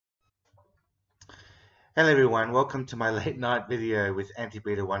Hello everyone, welcome to my late night video with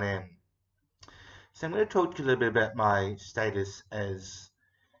Anti-Beta 1M. So I'm going to talk to you a little bit about my status as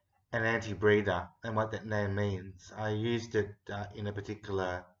an anti-breeder and what that name means. I used it in a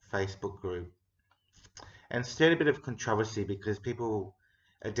particular Facebook group and stirred a bit of controversy because people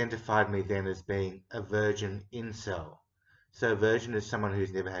identified me then as being a virgin incel. So a virgin is someone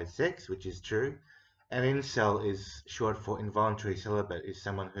who's never had sex, which is true, and incel is short for involuntary celibate, is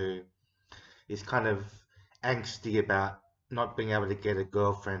someone who is kind of angsty about not being able to get a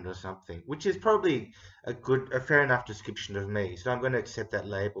girlfriend or something, which is probably a fair enough description of me. So I'm going to accept that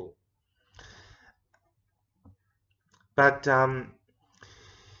label. But I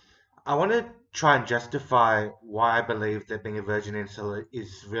want to try and justify why I believe that being a virgin incel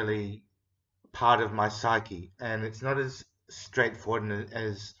is really part of my psyche, and it's not as straightforward and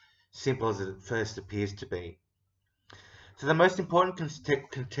as simple as it first appears to be. So the most important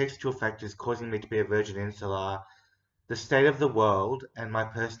contextual factors causing me to be a virgin incel are the state of the world and my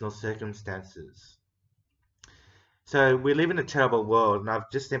personal circumstances. So we live in a terrible world, and I've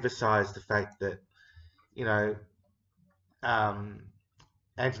just emphasized the fact that, you know, um,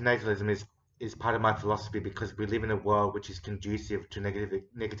 antinatalism is part of my philosophy because we live in a world which is conducive to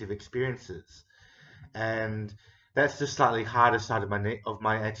negative experiences, and that's the slightly harder side of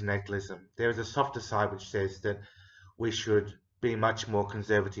my antinatalism. There is a softer side which says that we should be much more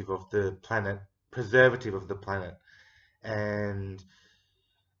conservative of the planet, preservative of the planet, and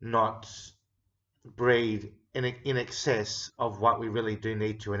not breed in excess of what we really do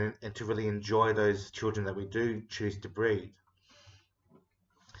need to, and to really enjoy those children that we do choose to breed.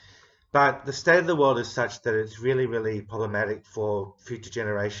 But the state of the world is such that it's really, really problematic for future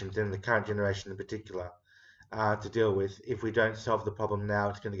generations, and the current generation in particular, to deal with. If we don't solve the problem now,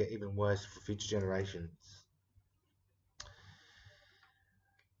 it's going to get even worse for future generations.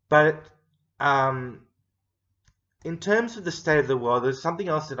 But in terms of the state of the world, there's something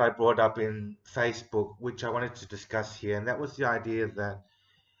else that I brought up in Facebook, which I wanted to discuss here, and that was the idea that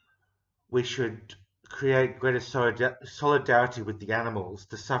we should create greater solidarity with the animals,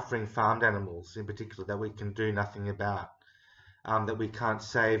 the suffering farmed animals in particular, that we can do nothing about, that we can't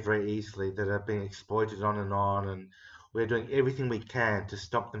save very easily, that are being exploited on, and we're doing everything we can to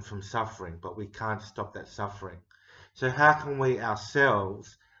stop them from suffering, but we can't stop that suffering. So how can we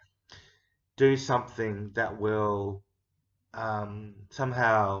ourselves do something that will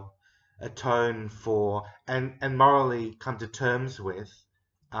somehow atone for and morally come to terms with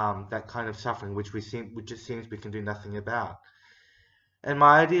that kind of suffering, which it seems we can do nothing about. And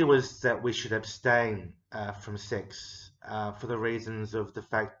my idea was that we should abstain from sex for the reasons of the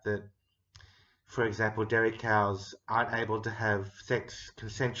fact that, for example, dairy cows aren't able to have sex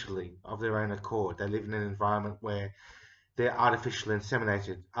consensually of their own accord. They live in an environment where they're artificially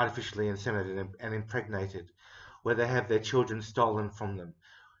inseminated and impregnated, where they have their children stolen from them,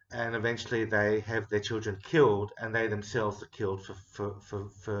 and eventually they have their children killed, and they themselves are killed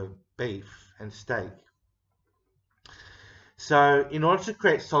for beef and steak. So in order to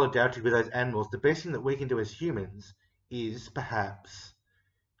create solidarity with those animals, the best thing that we can do as humans is perhaps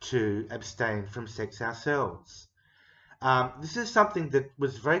to abstain from sex ourselves. This is something that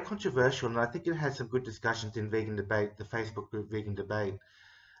was very controversial, and I think it had some good discussions in Vegan Debate, the Facebook group Vegan Debate,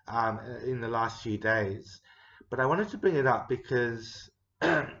 in the last few days. But I wanted to bring it up because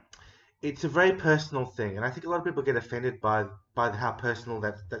it's a very personal thing, and I think a lot of people get offended by how personal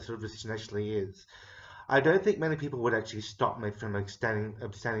that sort of decision actually is. I don't think many people would actually stop me from abstaining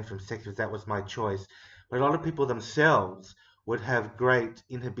from sex if that was my choice, but a lot of people themselves would have great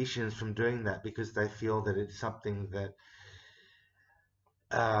inhibitions from doing that because they feel that it's something that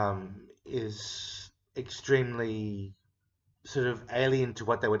is extremely sort of alien to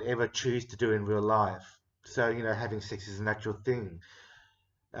what they would ever choose to do in real life. So, you know, having sex is a natural thing.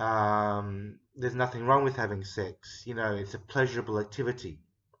 There's nothing wrong with having sex. You know, it's a pleasurable activity.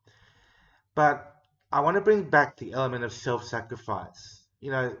 But I want to bring back the element of self-sacrifice.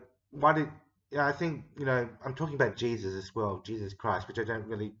 You know, I think, you know, I'm talking about Jesus as well, Jesus Christ, which I don't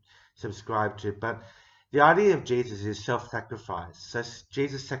really subscribe to, but the idea of Jesus is self-sacrifice. So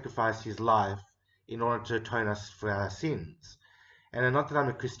Jesus sacrificed his life in order to atone us for our sins. And not that I'm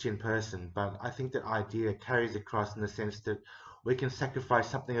a Christian person, but I think that idea carries across in the sense that we can sacrifice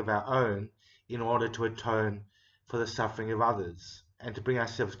something of our own in order to atone for the suffering of others, and to bring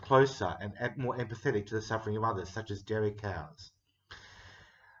ourselves closer and more empathetic to the suffering of others, such as dairy cows.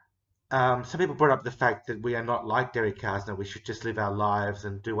 Some people brought up the fact that we are not like dairy cows, and we should just live our lives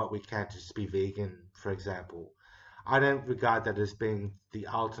and do what we can to just be vegan, for example. I don't regard that as being the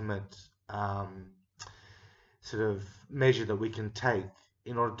ultimate sort of measure that we can take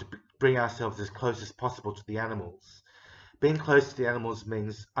in order to bring ourselves as close as possible to the animals. Being close to the animals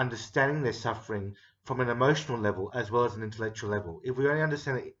means understanding their suffering from an emotional level as well as an intellectual level. If we only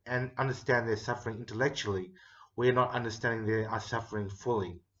understand their suffering intellectually, we are not understanding their suffering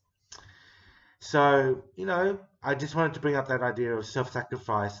fully. So, I just wanted to bring up that idea of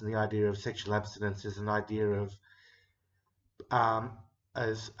self-sacrifice and the idea of sexual abstinence as um,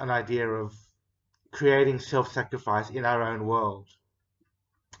 an idea of creating self-sacrifice in our own world.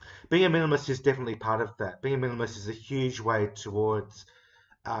 Being a minimalist is definitely part of that. Being a minimalist is a huge way towards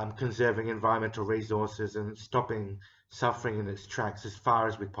conserving environmental resources and stopping suffering in its tracks as far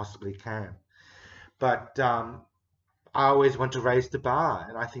as we possibly can. But I always want to raise the bar,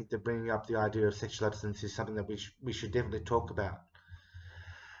 and I think that bringing up the idea of sexual abstinence is something that we should definitely talk about.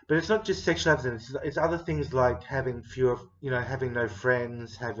 But it's not just sexual abstinence; it's other things like having fewer, having no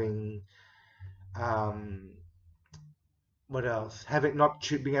friends, having what else? Having not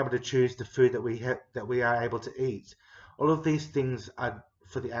being able to choose the food that we are able to eat. All of these things are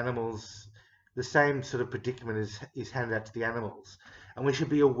for the animals. The same sort of predicament is handed out to the animals, and we should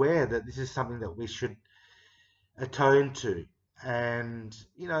be aware that this is something that we should atone to. And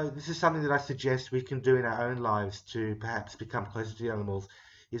this is something that I suggest we can do in our own lives to perhaps become closer to the animals,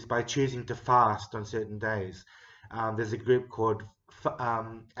 is by choosing to fast on certain days. There's a group called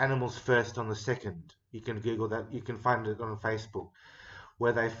Animals First on the Second. You can Google that. You can find it on Facebook,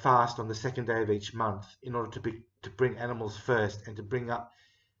 where they fast on the second day of each month in order to bring animals first and to bring up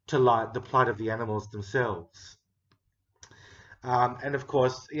to light the plight of the animals themselves. And of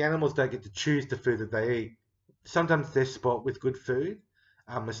course, the animals don't get to choose the food that they eat. Sometimes they're spoilt with good food,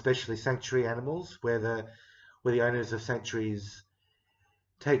 especially sanctuary animals, where the owners of sanctuaries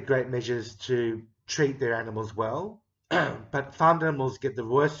take great measures to treat their animals well. But farmed animals get the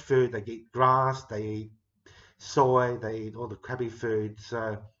worst food. They eat grass, they eat soy, they eat all the crappy food.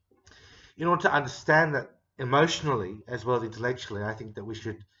 So in order to understand that emotionally as well as intellectually, I think that we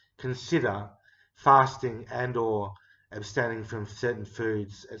should consider fasting and or abstaining from certain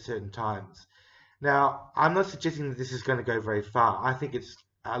foods at certain times. Now, I'm not suggesting that this is going to go very far. I think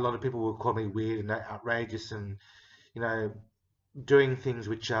a lot of people will call me weird and outrageous and, doing things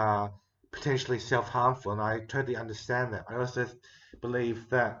which are potentially self-harmful, and I totally understand that. I also believe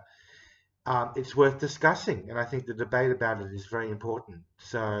that it's worth discussing, and I think the debate about it is very important.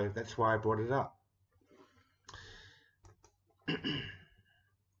 So that's why I brought it up.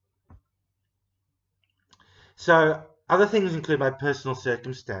 So other things include my personal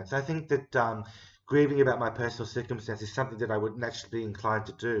circumstance. I think that grieving about my personal circumstance is something that I would naturally be inclined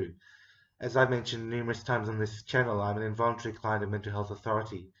to do. As I've mentioned numerous times on this channel, I'm an involuntary client of Mental Health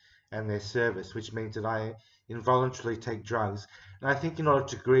Authority and their service, which means that I involuntarily take drugs. And I think in order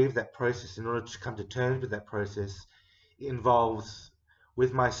to grieve that process, in order to come to terms with that process, it involves,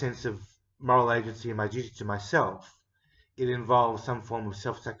 with my sense of moral agency and my duty to myself, it involves some form of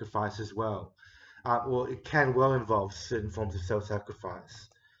self-sacrifice as well. Well, it can well involve certain forms of self-sacrifice.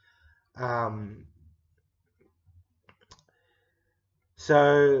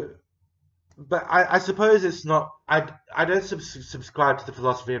 But I suppose it's not. I don't subscribe to the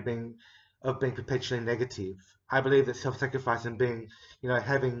philosophy of being perpetually negative. I believe that self-sacrifice and being,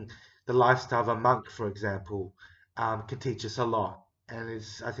 having the lifestyle of a monk, for example, can teach us a lot. And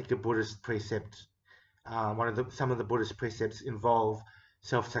it's, I think, a Buddhist precept. Some of the Buddhist precepts involve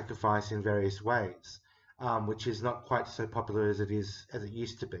self-sacrifice in various ways, which is not quite so popular as it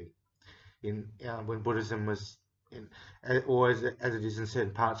used to be when Buddhism was or as it is in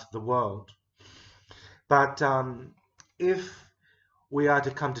certain parts of the world. But if we are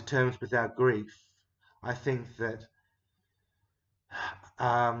to come to terms with our grief, I think that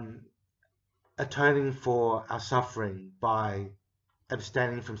atoning for our suffering by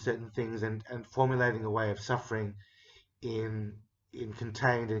abstaining from certain things and formulating a way of suffering in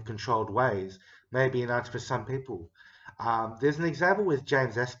contained and controlled ways may be an answer for some people. There's an example with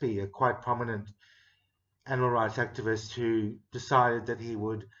James Aspey, a quite prominent animal rights activist who decided that he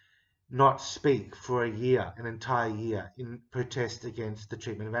would not speak for an entire year, in protest against the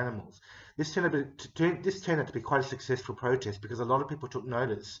treatment of animals. This turned out to be quite a successful protest because a lot of people took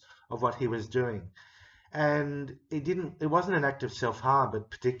notice of what he was doing. And it wasn't an act of self-harm,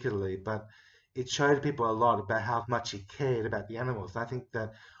 but it showed people a lot about how much he cared about the animals. And I think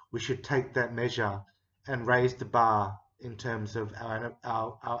that we should take that measure and raise the bar in terms of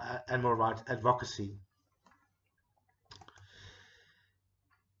our animal rights advocacy.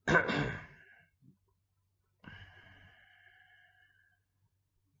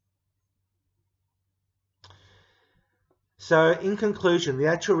 So, in conclusion, the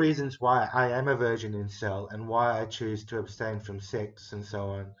actual reasons why I am a virgin incel and why I choose to abstain from sex and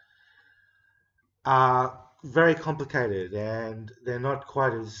so on are very complicated and they're not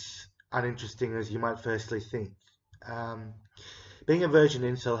quite as uninteresting as you might firstly think. Um, Being a virgin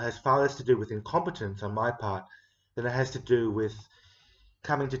incel has far less to do with incompetence on my part than it has to do with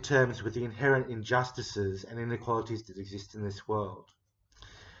coming to terms with the inherent injustices and inequalities that exist in this world.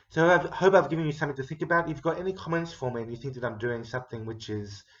 So I hope I've given you something to think about. If you've got any comments for me and you think that I'm doing something which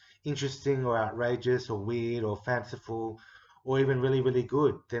is interesting or outrageous or weird or fanciful or even really, really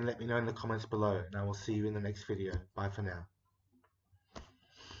good, then let me know in the comments below and I will see you in the next video. Bye for now.